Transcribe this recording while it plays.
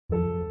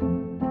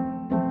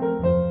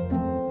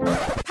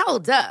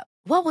Hold up.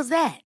 What was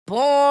that?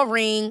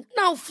 Boring.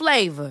 No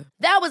flavor.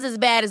 That was as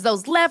bad as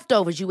those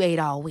leftovers you ate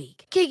all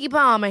week. Keke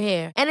Palmer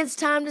here, and it's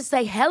time to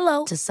say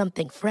hello to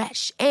something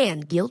fresh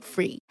and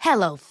guilt-free.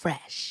 Hello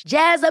Fresh.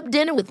 Jazz up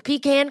dinner with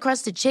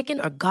pecan-crusted chicken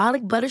or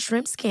garlic butter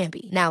shrimp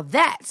scampi. Now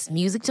that's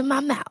music to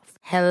my mouth.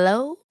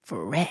 Hello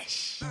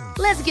Fresh.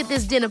 Let's get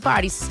this dinner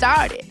party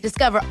started.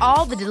 Discover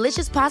all the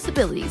delicious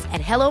possibilities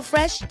at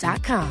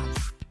hellofresh.com.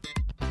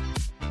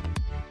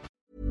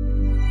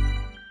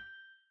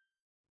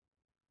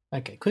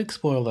 Okay, quick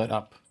spoiler alert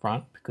up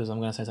front because I'm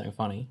going to say something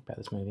funny about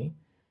this movie.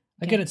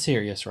 I get it's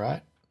serious,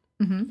 right?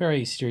 Mm-hmm.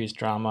 Very serious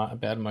drama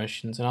about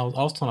emotions, and I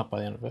was torn up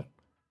by the end of it.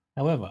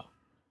 However,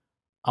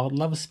 I would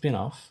love a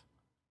spin-off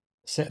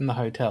set in the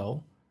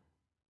hotel,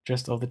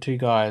 just of the two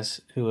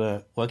guys who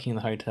were working in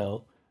the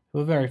hotel, who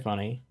were very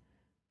funny.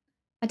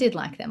 I did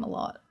like them a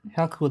lot.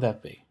 How cool would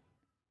that be?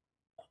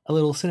 A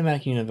little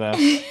cinematic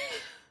universe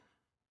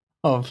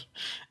of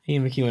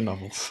Ian McEwan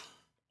novels.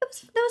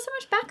 There was so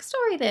much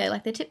backstory there.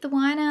 Like, they tipped the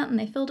wine out and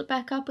they filled it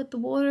back up with the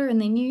water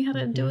and they knew how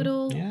to do it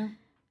all. Yeah.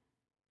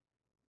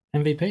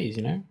 MVPs,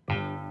 you know?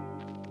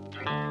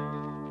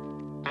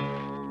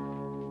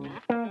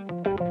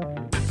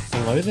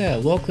 Hello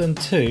there. Welcome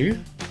to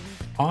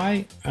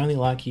I Only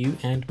Like You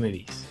and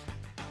Movies.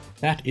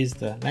 That is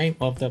the name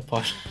of the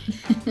pod.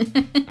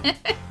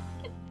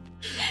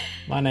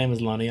 My name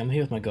is Lonnie. I'm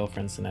here with my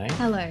girlfriend, Sine.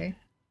 Hello.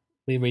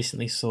 We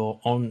recently saw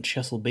On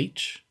Chesil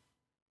Beach.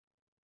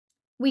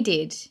 We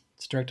did.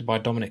 It's directed by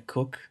Dominic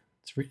Cook.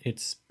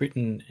 It's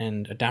written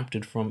and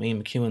adapted from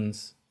Ian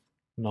McEwan's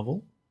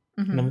novel.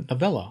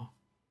 Novella,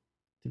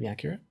 to be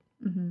accurate.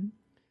 Mm-hmm.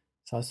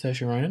 So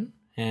Saoirse Ronan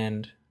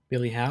and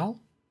Billy Howell.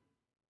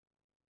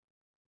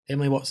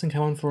 Emily Watson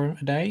come on for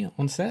a day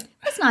on set.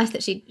 It's nice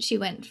that she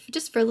went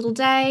just for a little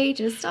day.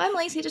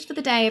 Emily's here just for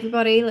the day,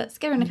 everybody. Let's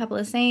get her in a couple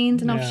of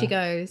scenes, and off she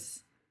goes.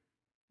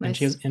 And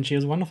she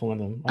was wonderful in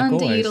them. Like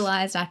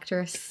underutilized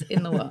actress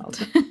in the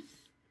world.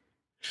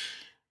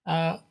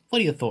 What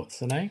are your thoughts,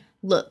 Sine?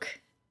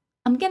 Look,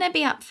 I'm going to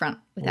be upfront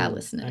with our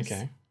listeners.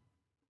 Okay.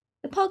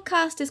 The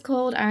podcast is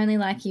called I Only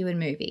Like You in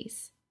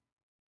Movies.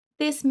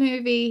 This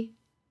movie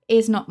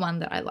is not one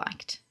that I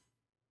liked.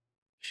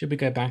 Should we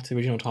go back to the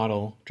original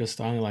title, just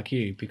I Only Like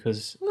You,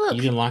 because Look,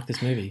 you didn't like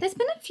this movie? There's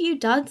been a few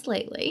duds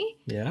lately.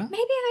 Yeah? Maybe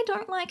I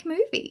don't like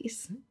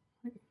movies.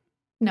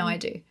 No, I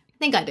do. I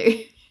think I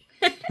do.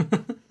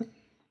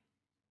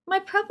 My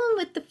problem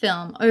with the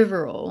film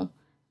overall...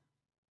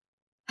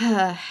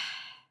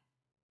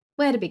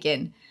 where to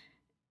begin?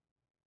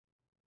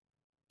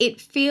 It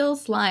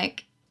feels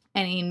like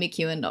an Ian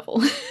McEwan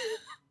novel.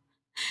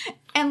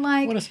 And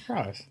like... What a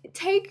surprise.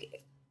 Take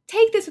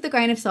this with a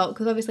grain of salt,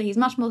 because obviously he's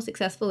much more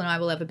successful than I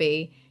will ever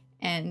be,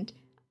 and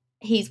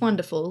he's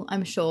wonderful,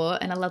 I'm sure,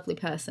 and a lovely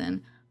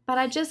person, but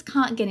I just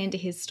can't get into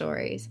his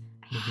stories.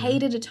 I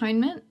hated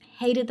Atonement,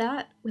 hated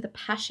that with a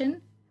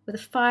passion, with a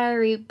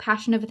fiery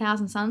passion of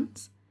 1,000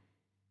 suns.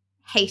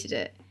 Hated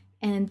it.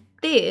 And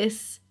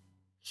this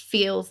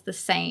feels the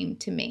same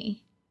to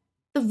me.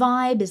 The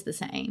vibe is the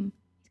same.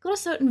 He's got a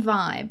certain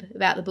vibe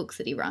about the books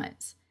that he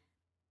writes.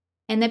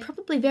 And they're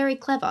probably very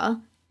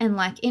clever and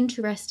like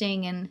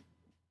interesting and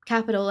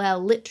capital L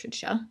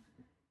literature.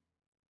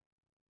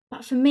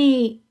 But for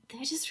me,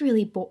 they're just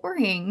really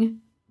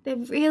boring. They're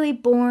really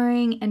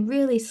boring and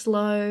really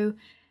slow.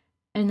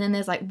 And then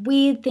there's like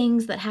weird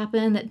things that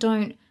happen that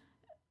don't,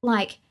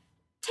 like,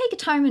 take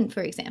Atonement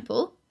for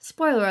example.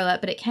 Spoiler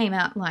alert, but it came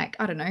out like,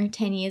 I don't know,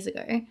 10 years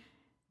ago.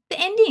 The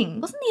ending,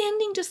 wasn't the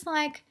ending just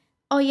like,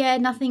 oh yeah,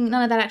 none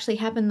of that actually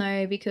happened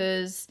though,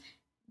 because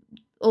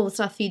all the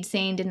stuff you'd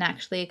seen didn't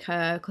actually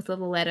occur because of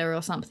the letter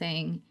or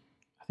something.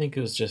 I think it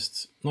was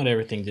just, not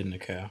everything didn't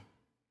occur.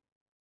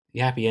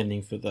 The happy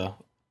ending for the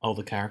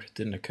older character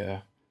didn't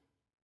occur.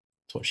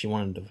 It's what she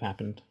wanted to have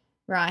happened.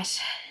 Right.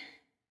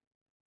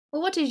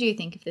 Well, what did you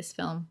think of this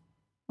film,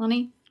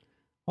 Lonnie?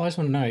 Well, I just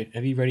want to know,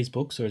 have you read his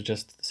books or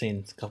just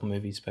seen a couple of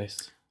movies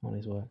based on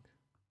his work?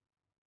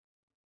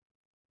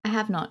 I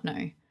have not,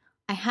 no.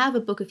 I have a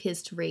book of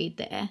his to read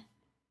there.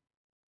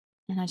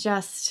 And I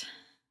just...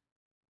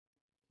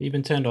 You've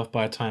been turned off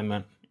by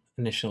Atonement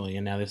initially,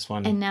 and now this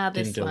one. And now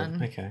this didn't do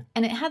one. it. Okay.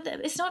 And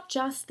it's not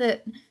just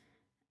that...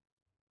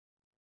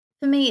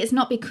 For me, it's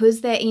not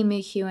because they're Ian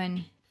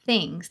McEwan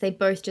things. They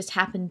both just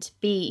happen to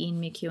be Ian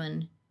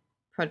McEwan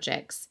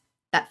projects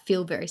that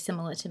feel very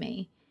similar to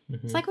me.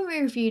 Mm-hmm. It's like when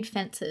we reviewed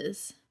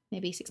Fences,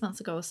 maybe 6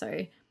 months ago or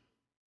so.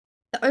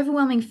 The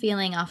overwhelming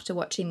feeling after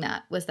watching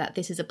that was that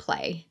this is a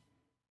play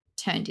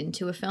turned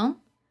into a film.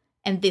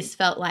 And this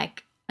felt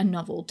like a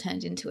novel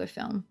turned into a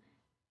film.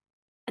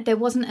 There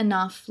wasn't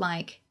enough,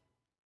 like,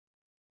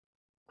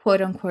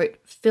 quote-unquote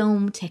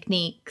film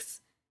techniques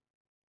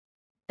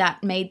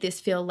that made this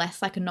feel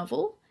less like a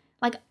novel.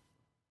 Like,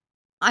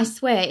 I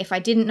swear, if I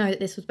didn't know that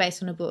this was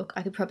based on a book,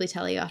 I could probably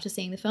tell you after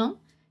seeing the film,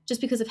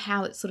 just because of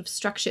how it's sort of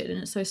structured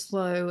and it's so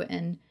slow.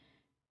 And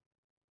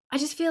I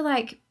just feel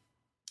like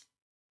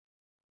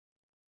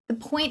the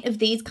point of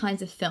these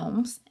kinds of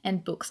films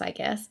and books, I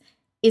guess,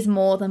 is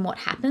more than what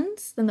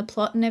happens, than the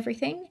plot and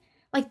everything.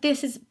 Like,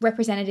 this is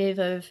representative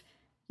of,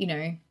 you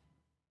know,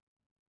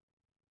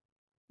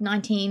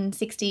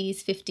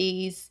 1960s,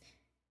 50s,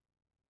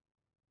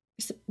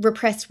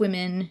 repressed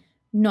women,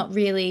 not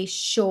really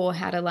sure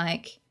how to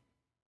like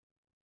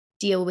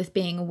deal with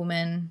being a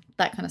woman,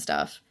 that kind of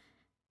stuff.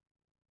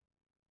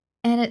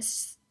 And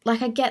it's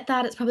like, I get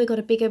that it's probably got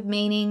a bigger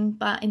meaning,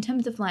 but in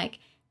terms of like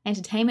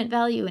entertainment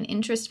value and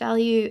interest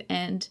value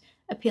and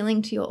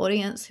appealing to your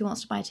audience who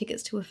wants to buy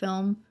tickets to a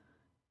film,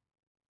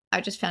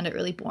 I just found it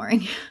really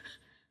boring.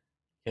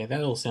 Yeah,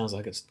 that all sounds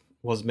like it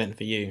was meant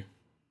for you.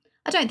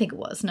 I don't think it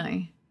was,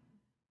 no.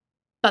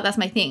 But that's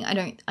my thing. I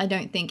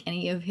don't think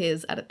any of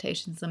his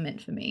adaptations are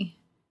meant for me.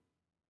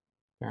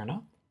 Fair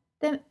enough.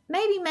 They're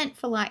maybe meant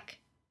for like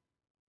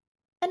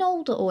an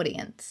older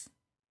audience.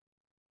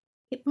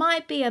 It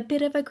might be a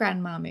bit of a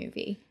grandma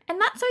movie,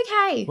 and that's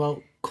okay.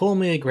 Well, call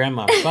me a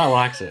grandma, because I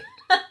liked it.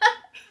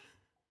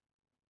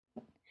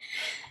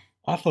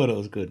 I thought it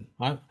was good.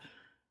 I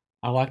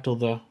liked all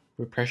the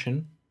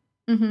repression.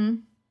 Mm-hmm.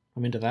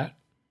 I'm into that,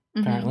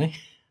 apparently.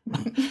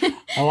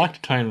 I liked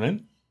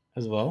Atonement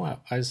as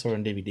well. I saw it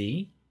on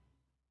DVD.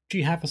 Do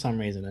you have for some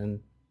reason? And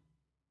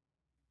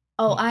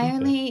I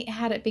only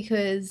had it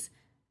because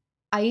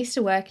I used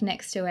to work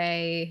next to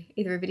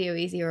either a Video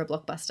Easy or a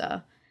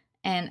Blockbuster,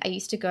 and I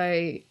used to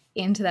go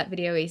into that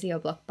Video Easy or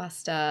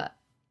Blockbuster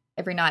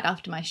every night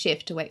after my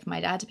shift to wait for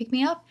my dad to pick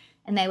me up,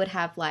 and they would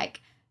have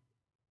like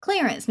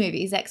clearance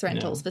movies,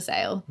 ex-rentals for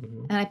sale,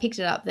 and I picked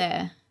it up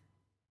there.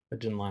 I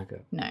didn't like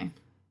it. No.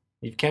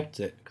 You've kept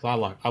it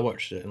because I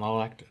watched it and I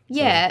liked it.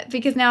 Yeah,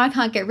 because now I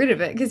can't get rid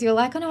of it because you're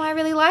like, oh no, I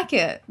really like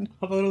it.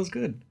 I thought it was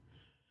good.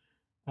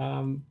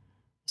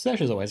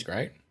 Saoirse's always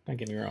great. Don't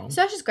get me wrong.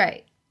 Saoirse's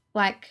great,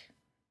 like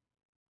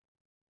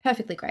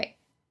perfectly great.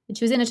 And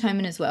she was in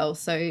Atonement as well,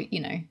 so you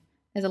know,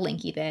 there's a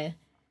linky there.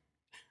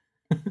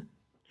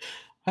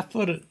 I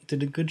thought it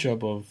did a good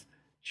job of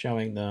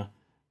showing the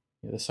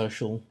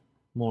social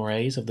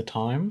mores of the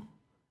time.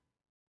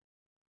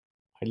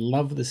 I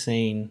love the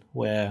scene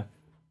where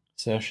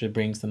Saoirse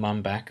brings the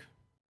mum back,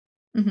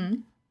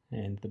 and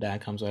the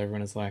dad comes over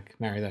and is like,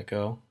 "Marry that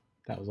girl."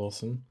 That was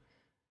awesome.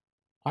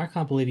 I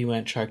can't believe you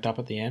weren't choked up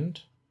at the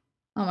end.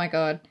 Oh my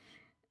god.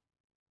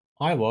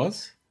 I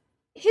was.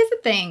 Here's the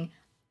thing.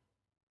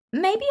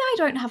 Maybe I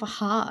don't have a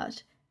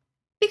heart.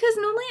 Because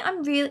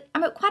normally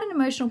I'm quite an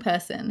emotional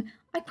person.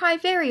 I cry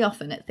very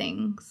often at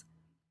things.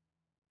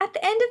 At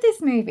the end of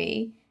this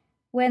movie,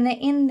 when they're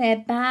in their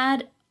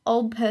bad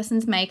old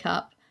person's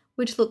makeup,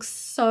 which looks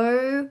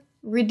so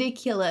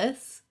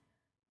ridiculous,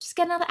 just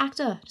get another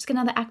actor. Just get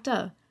another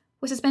actor.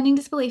 We're suspending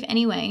disbelief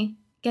anyway.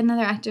 Get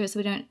another actor so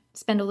we don't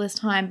spend all this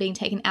time being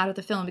taken out of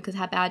the film because of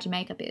how bad your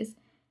makeup is.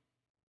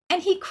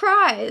 And he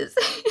cries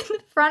in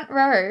the front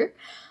row.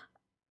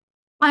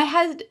 I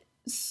had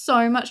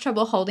so much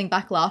trouble holding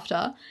back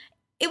laughter.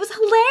 It was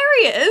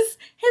hilarious.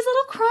 His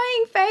little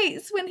crying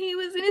face when he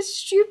was in his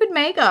stupid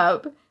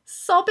makeup,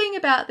 sobbing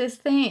about this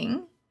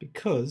thing.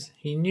 Because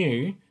he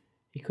knew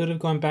he could have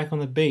gone back on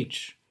the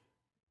beach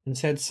and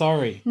said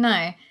sorry.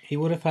 No. He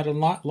would have had a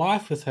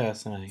life with her,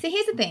 saying. See,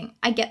 here's the thing.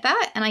 I get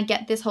that, and I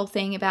get this whole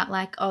thing about,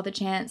 like, oh, the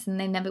chance, and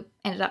they never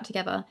ended up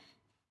together.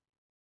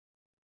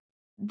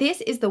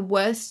 This is the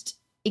worst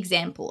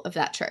example of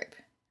that trope.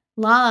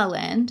 La La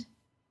Land,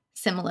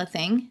 similar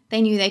thing. They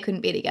knew they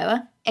couldn't be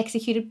together.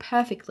 Executed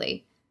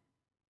perfectly.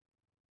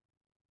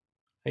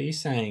 Are you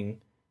saying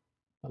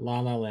that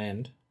La La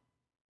Land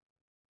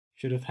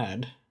should have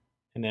had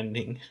an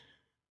ending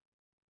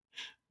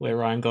where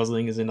Ryan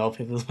Gosling is in old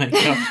people's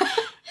makeup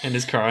and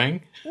is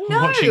crying?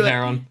 No. Watching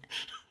her on.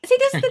 See,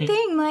 this is the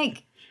thing.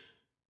 Like,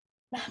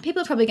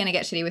 people are probably going to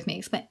get shitty with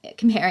me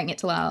comparing it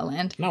to La La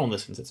Land. No one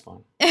listens, it's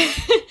fine.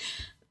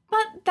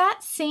 But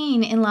that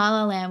scene in La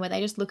La Land where they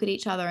just look at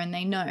each other and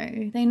they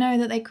know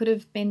that they could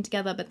have been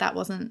together, but that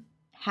wasn't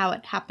how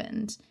it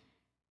happened.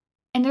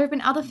 And there have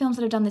been other films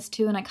that have done this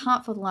too, and I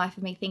can't for the life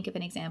of me think of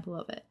an example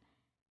of it.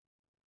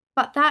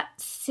 But that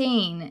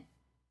scene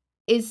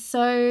is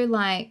so,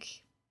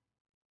 like,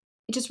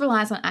 it just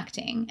relies on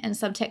acting and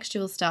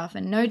subtextual stuff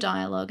and no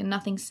dialogue and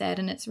nothing said.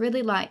 And it's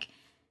really like,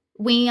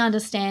 we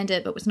understand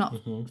it, but it's not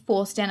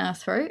forced down our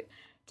throat.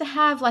 To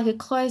have like a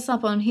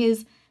close-up on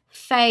his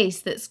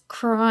face that's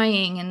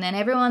crying and then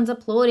everyone's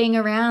applauding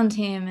around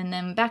him and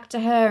then back to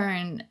her,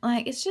 and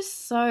like, it's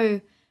just so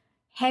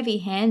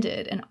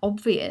heavy-handed and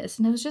obvious.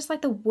 And it was just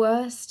like the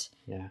worst.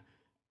 Yeah.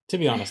 To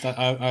be honest,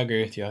 I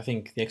agree with you. I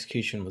think the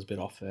execution was a bit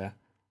off there.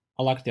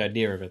 I liked the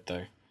idea of it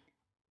though.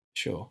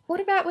 Sure. What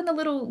about when the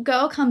little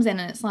girl comes in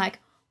and it's like,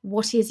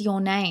 what is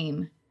your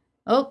name?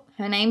 Oh,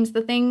 her name's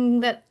the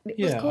thing that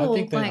it was called. I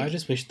think that I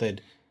just wish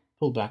they'd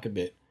pulled back a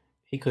bit.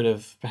 He could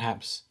have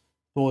perhaps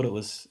thought it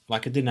was,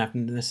 like, it didn't have to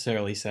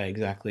necessarily say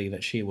exactly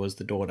that she was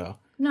the daughter.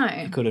 No.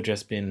 It could have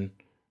just been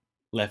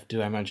left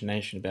to our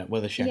imagination about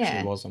whether she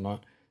actually was or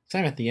not.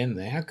 Same at the end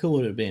there. How cool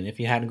would it have been if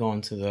he had gone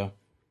to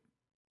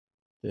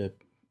the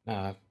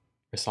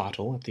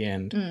recital at the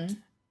end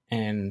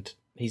and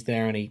he's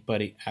there and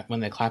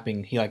when they're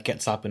clapping, he like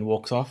gets up and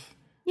walks off.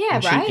 Yeah,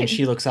 and right. And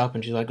she looks up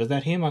and she's like, was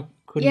that him? I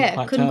couldn't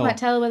quite tell quite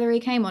tell whether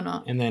he came or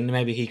not. And then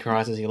maybe he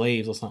cries as he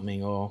leaves or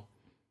something, or,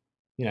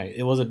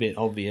 it was a bit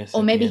obvious.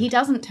 Or maybe he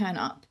doesn't turn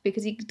up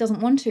because he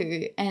doesn't want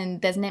to,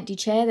 and there's an empty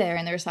chair there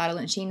in the recital,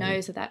 and she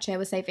knows that chair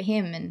was saved for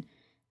him, and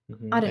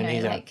I don't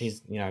know.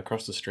 He's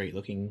across the street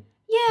looking.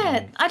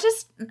 Yeah,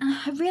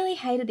 I really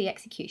hated the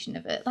execution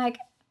of it. Like,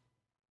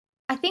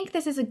 I think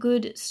this is a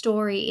good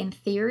story in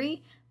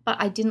theory, but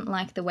I didn't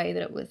like the way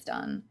that it was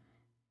done.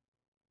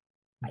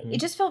 It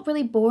just felt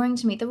really boring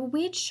to me. There were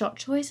weird shot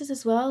choices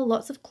as well.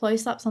 Lots of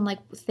close-ups on, like,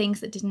 things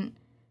that didn't...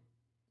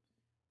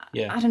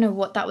 Yeah. I don't know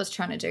what that was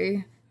trying to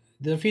do.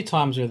 There are a few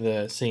times where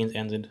the scenes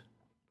ended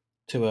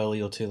too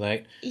early or too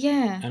late.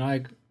 Yeah. And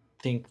I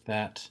think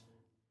that...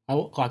 I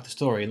like the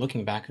story.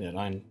 Looking back at it,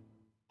 I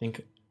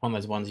think one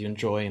of those ones you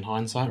enjoy in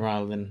hindsight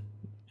rather than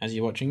as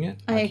you're watching it.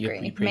 I agree.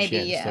 You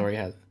appreciate the story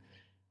has.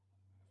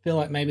 I feel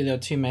like maybe there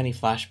were too many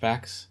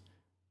flashbacks.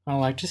 I'm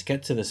like, just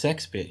get to the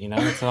sex bit,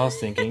 That's what I was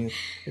thinking.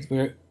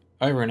 We're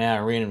over an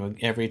hour in, and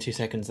every 2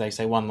 seconds they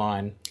say one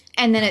line.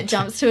 And then it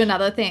jumps to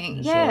another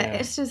thing.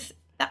 It's just...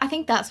 I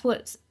think that's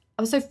what...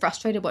 I was so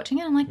frustrated watching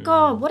it. I'm like,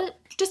 God,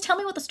 just tell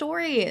me what the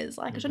story is.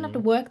 Like, I shouldn't have to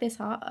work this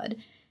hard.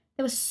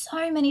 There were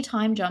so many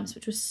time jumps,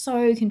 which was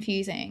so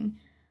confusing.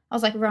 I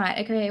was like, right,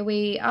 okay, are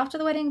we after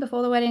the wedding,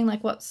 before the wedding?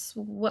 Like, what's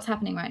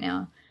happening right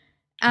now?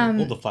 All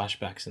the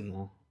flashbacks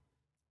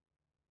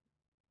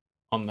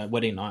on the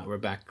wedding night were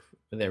back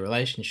with their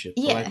relationship.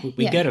 Yeah,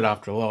 we get it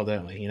after a while,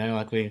 don't we?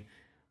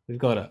 We've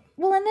got it.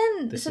 Well, and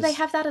then they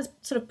have that as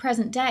sort of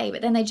present day,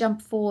 but then they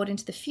jump forward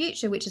into the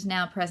future, which is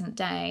now present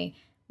day,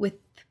 with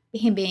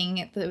him being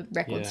at the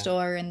record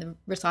store and the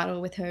recital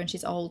with her, and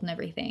she's old and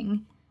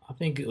everything. I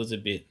think it was a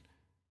bit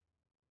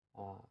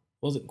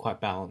wasn't quite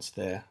balanced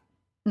there.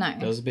 No,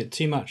 there was a bit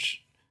too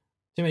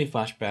many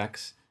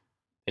flashbacks.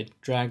 It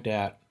dragged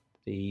out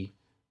the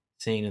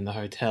scene in the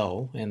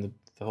hotel and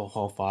the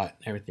whole fight,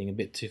 everything a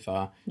bit too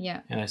far.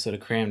 Yeah, and I sort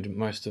of crammed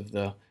most of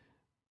the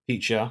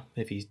future,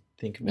 if you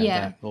think about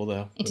that, all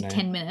the into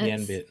 10 minutes, the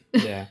end bit.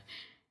 Yeah,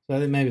 so I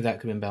think maybe that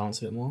could have been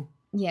balanced a bit more.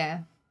 Yeah.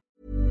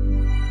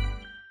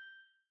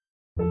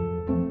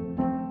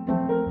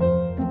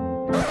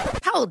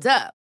 Hold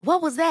up.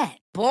 What was that?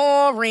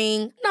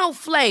 Boring. No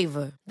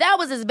flavor. That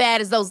was as bad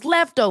as those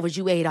leftovers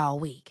you ate all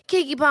week.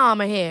 Keke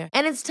Palmer here,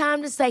 and it's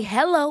time to say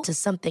hello to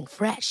something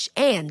fresh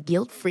and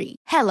guilt-free.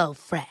 Hello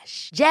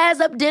Fresh. Jazz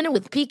up dinner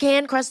with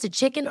pecan-crusted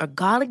chicken or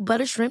garlic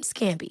butter shrimp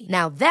scampi.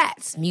 Now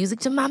that's music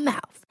to my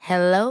mouth.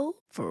 Hello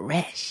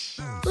Fresh.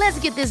 Let's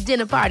get this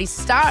dinner party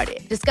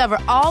started. Discover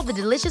all the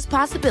delicious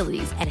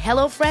possibilities at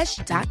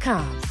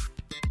hellofresh.com.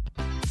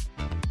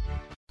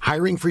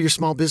 Hiring for your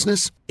small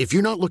business? If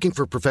you're not looking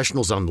for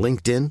professionals on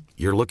LinkedIn,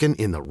 you're looking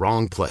in the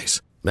wrong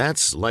place.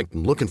 That's like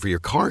looking for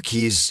your car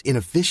keys in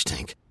a fish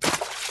tank.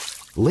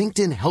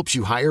 LinkedIn helps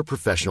you hire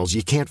professionals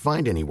you can't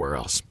find anywhere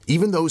else,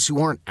 even those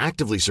who aren't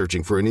actively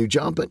searching for a new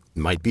job but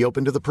might be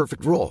open to the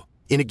perfect role.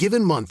 In a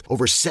given month,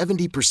 over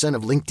 70%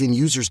 of LinkedIn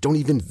users don't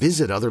even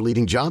visit other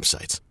leading job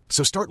sites.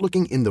 So start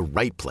looking in the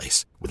right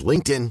place. With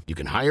LinkedIn, you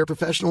can hire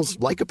professionals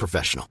like a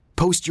professional.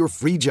 Post your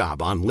free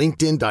job on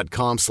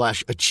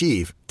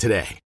linkedin.com/achieve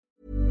today.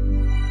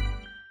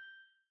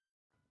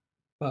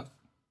 But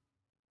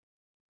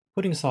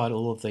putting aside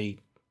all of the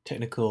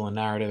technical and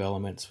narrative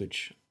elements,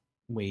 which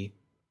we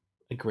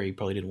agree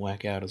probably didn't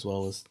work out as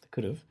well as they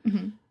could have,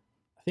 I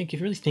think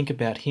if you really think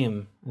about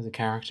him as a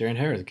character and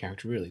her as a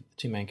character, really, the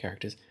two main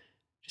characters,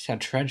 just how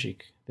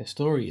tragic their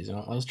story is. And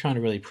I was trying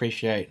to really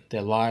appreciate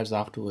their lives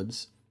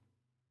afterwards,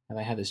 how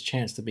they had this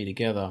chance to be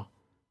together,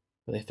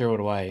 but they threw it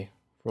away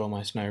for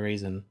almost no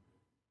reason.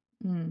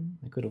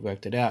 They could have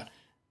worked it out.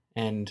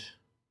 And,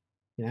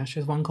 it's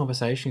just one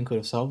conversation could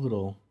have solved it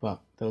all,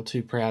 but they were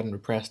too proud and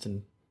repressed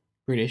and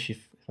British,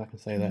 if I can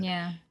say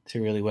that,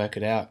 to really work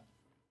it out.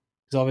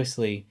 Because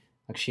obviously,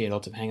 she had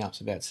lots of hang-ups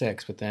about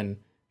sex, but then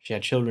she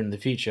had children in the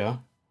future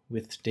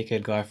with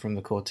dickhead guy from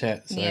the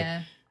quartet. So,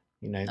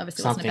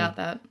 obviously something wasn't about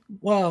that.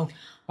 Well,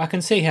 I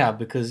can see how,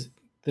 because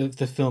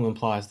the film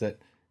implies that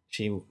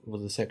she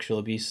was a sexual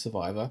abuse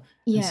survivor.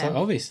 Yeah. And so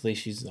obviously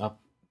she's up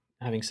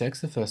having sex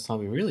the first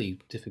time. It was really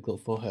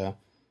difficult for her.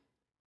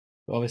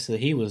 But obviously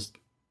he was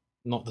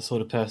not the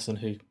sort of person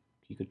who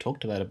you could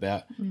talk to that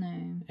about.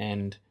 No.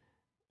 And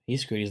he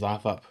screwed his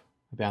life up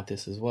about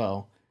this as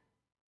well.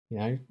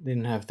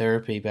 Didn't have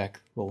therapy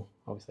back. Well,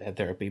 obviously had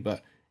therapy, but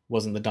it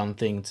wasn't the done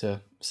thing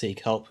to seek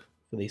help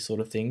for these sort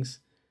of things.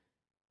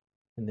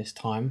 And this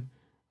time,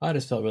 I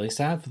just felt really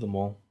sad for them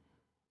all.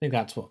 I think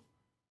that's what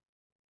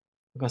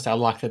I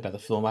liked about the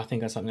film. I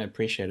think that's something I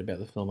appreciate about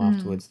the film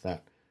afterwards,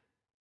 that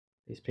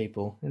these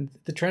people, and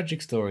the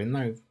tragic story,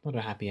 no, not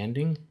a happy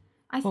ending.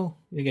 I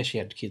guess she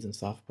had kids and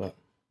stuff, but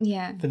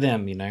for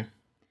them,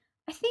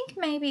 I think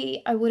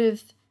maybe I would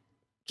have,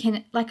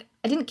 I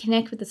didn't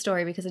connect with the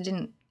story because I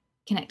didn't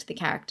connect to the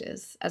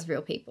characters as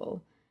real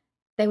people.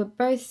 They were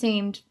both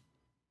seemed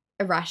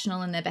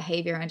irrational in their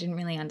behaviour, and I didn't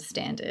really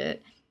understand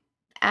it.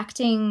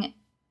 Acting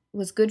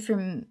was good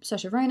from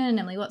Saoirse Ronan and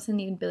Emily Watson.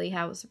 Even Billy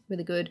Howe was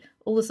really good.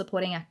 All the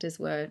supporting actors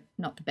were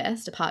not the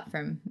best, apart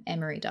from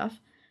Emery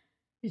Duff.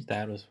 His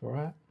dad was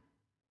alright.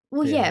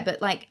 Well, yeah, but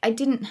I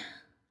didn't.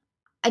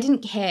 I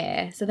didn't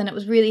care. So then it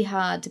was really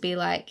hard to be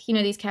like, you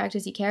know, these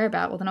characters you care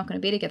about, well, they're not going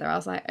to be together. I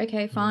was like,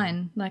 okay,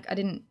 fine. Like, I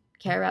didn't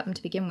care about them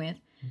to begin with.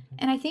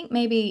 And I think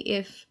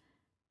maybe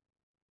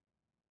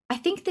I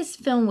think this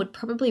film would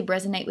probably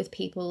resonate with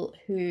people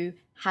who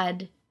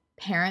had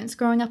parents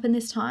growing up in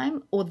this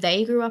time, or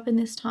they grew up in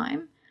this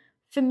time.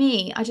 For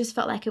me, I just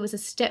felt like it was a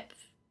step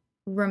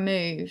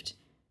removed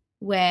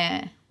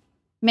where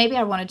maybe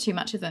I wanted too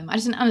much of them. I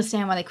just didn't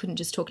understand why they couldn't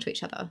just talk to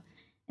each other.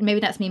 And maybe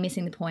that's me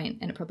missing the point,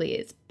 and it probably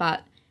is.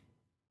 But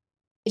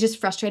it just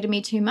frustrated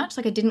me too much.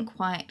 Like, I didn't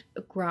quite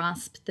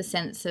grasp the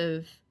sense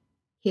of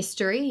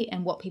history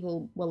and what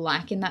people were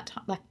like in that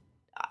time. Like,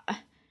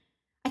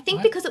 I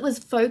think because it was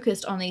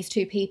focused on these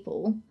two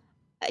people,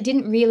 I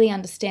didn't really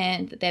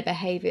understand that their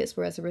behaviours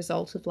were as a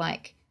result of,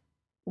 like,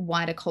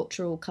 wider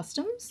cultural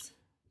customs.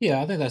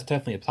 Yeah, I think that's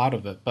definitely a part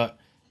of it. But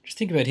just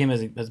think about him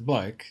as a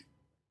bloke,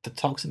 the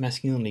toxic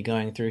masculinity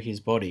going through his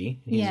body,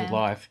 his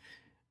life.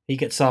 He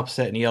gets so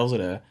upset and he yells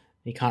at her.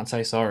 He can't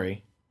say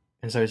sorry.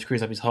 And so he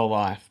screws up his whole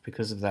life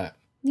because of that.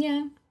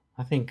 Yeah.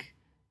 I think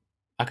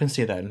I can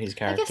see that in his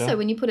character. I guess so,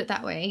 when you put it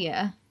that way,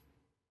 yeah.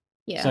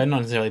 Yeah. So not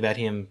necessarily about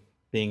him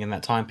being in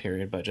that time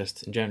period, but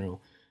just in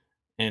general.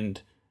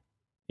 And,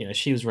 you know,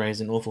 she was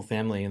raised in an awful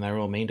family and they were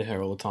all mean to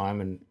her all the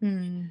time.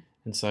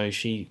 And so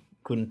she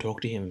couldn't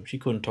talk to him. She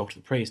couldn't talk to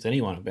the priest,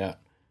 anyone, about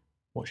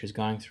what she's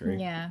going through.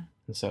 Yeah.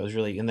 And so it was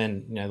really, and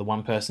then, you know, the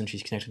one person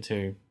she's connected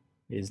to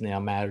is now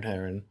mad at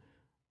her and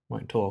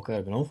won't talk. That would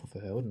have been awful for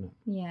her, wouldn't it?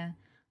 Yeah.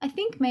 I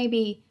think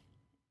maybe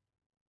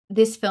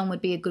this film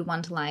would be a good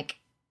one to, like,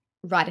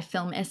 write a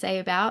film essay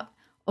about,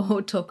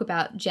 or talk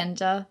about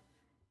gender,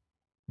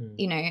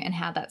 you know, and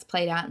how that's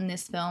played out in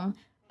this film.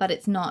 But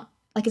it's not,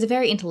 like, it's a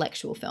very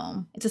intellectual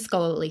film. It's a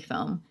scholarly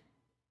film.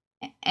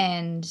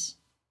 And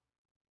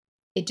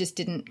it just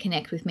didn't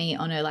connect with me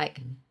on a,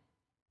 like,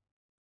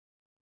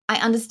 I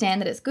understand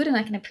that it's good and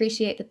I can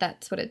appreciate that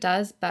that's what it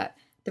does, but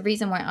the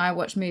reason why I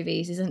watch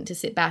movies isn't to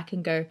sit back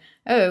and go,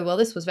 oh, well,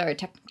 this was very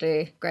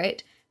technically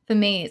great. For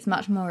me, it's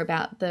much more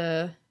about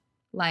the,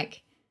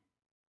 like,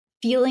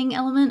 feeling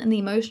element and the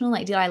emotional.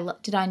 Like,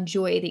 did I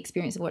enjoy the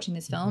experience of watching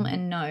this film?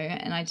 And no,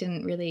 and I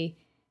didn't really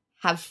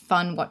have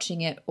fun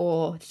watching it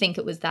or think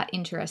it was that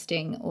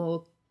interesting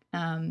or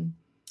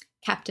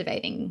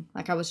captivating.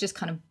 Like, I was just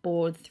kind of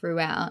bored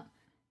throughout.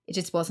 It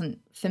just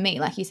wasn't for me.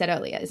 Like you said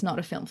earlier, it's not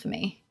a film for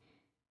me.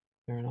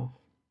 Fair enough.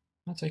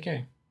 That's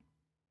okay.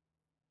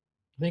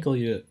 I think all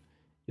your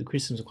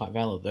criticisms are quite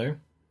valid, though.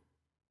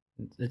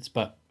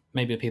 But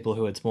maybe people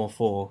who it's more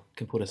for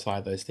can put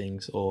aside those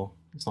things, or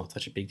it's not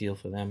such a big deal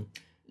for them.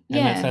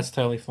 And that's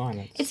totally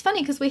fine. It's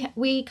funny because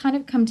we kind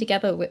of come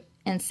together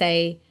and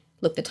say,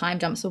 look, the time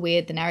jumps were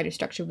weird, the narrative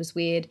structure was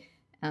weird,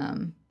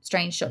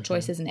 strange shot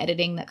choices and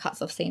editing that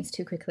cuts off scenes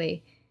too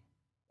quickly.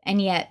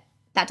 And yet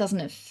that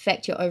doesn't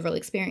affect your overall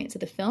experience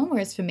of the film,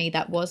 whereas for me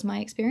that was my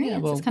experience. Yeah,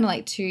 well, it's kind of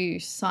like two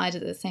sides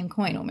of the same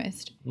coin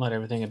almost. Not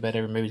everything about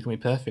every movie can be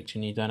perfect,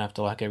 and you don't have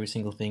to like every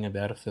single thing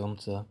about a film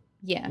to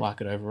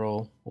like it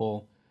overall,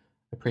 or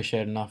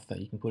appreciate enough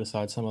that you can put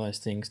aside some of those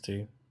things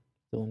to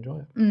still enjoy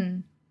it.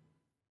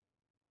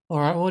 All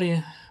right, what do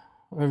you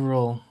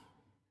overall?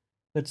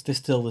 Let's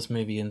distill this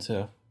movie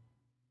into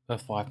a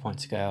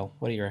 5-point scale.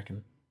 What do you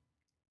reckon?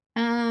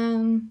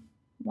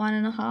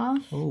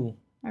 1.5. Ooh.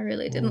 I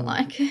really didn't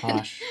like it.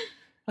 Harsh.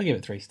 I'll give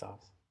it 3 stars.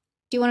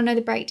 Do you want to know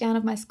the breakdown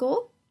of my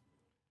score?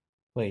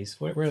 Please.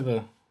 Where's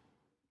the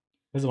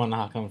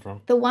 1.5 coming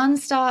from? The 1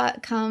 star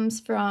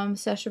comes from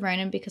Saoirse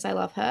Ronan because I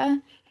love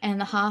her,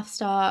 and the 0.5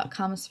 star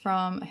comes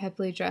from her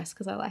blue dress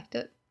because I liked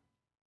it.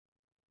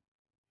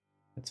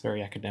 That's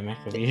very academic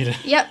of you to...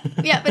 Yep,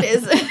 it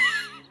is.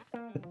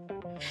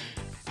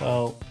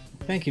 Well,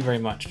 thank you very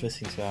much for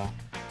listening to our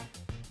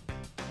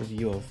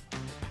review of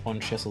On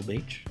Chesil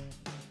Beach.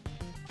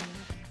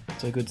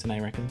 So good,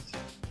 Tanae reckons.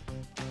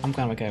 I'm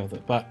kind of okay with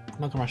it, but I'm not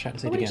going to rush out to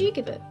see it again. What did you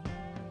give it?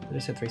 I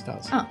just said 3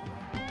 stars. Oh.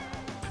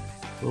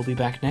 We'll be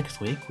back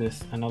next week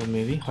with another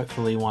movie,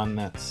 hopefully one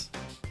that's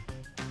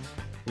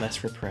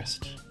less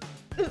repressed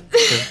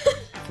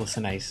for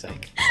Tanae's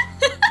sake.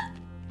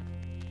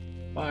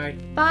 Bye.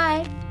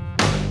 Bye.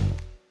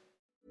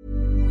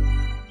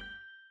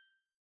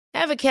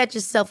 Ever catch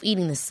yourself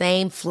eating the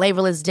same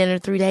flavorless dinner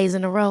 3 days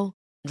in a row?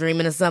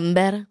 Dreaming of something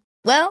better?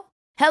 Well,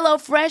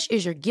 HelloFresh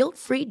is your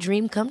guilt-free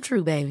dream come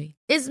true, baby.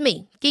 It's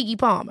me, Keke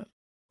Palmer.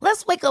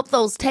 Let's wake up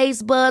those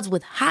taste buds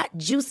with hot,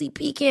 juicy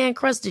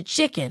pecan-crusted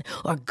chicken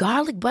or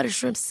garlic butter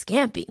shrimp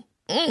scampi.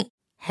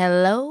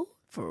 Hello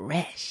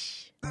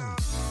Fresh.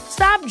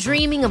 Stop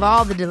dreaming of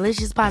all the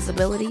delicious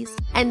possibilities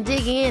and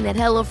dig in at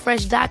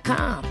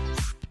HelloFresh.com.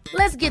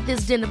 Let's get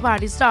this dinner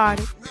party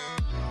started.